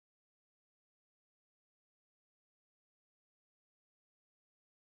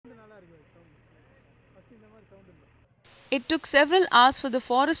It took several hours for the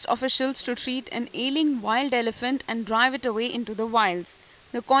forest officials to treat an ailing wild elephant and drive it away into the wilds.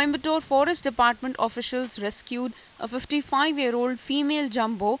 The Coimbatore Forest Department officials rescued a 55-year-old female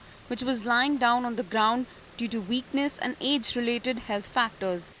jumbo which was lying down on the ground due to weakness and age-related health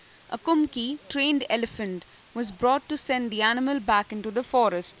factors. A kumki, trained elephant, was brought to send the animal back into the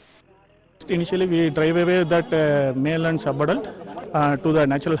forest. Initially, we drive away that male and subadult to the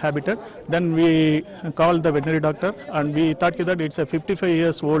natural habitat. Then we call the veterinary doctor, and we thought that it's a 55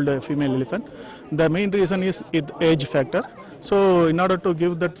 years old female elephant. The main reason is age factor. So, in order to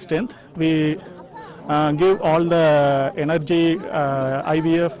give that strength, we give all the energy,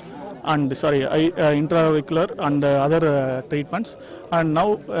 IVF, and intravehicular and other treatments. And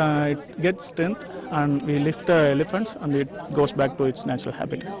now it gets strength, and we lift the elephants, and it goes back to its natural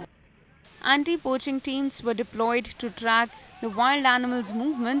habitat. Anti-poaching teams were deployed to track the wild animal's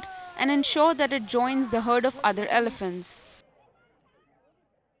movement and ensure that it joins the herd of other elephants.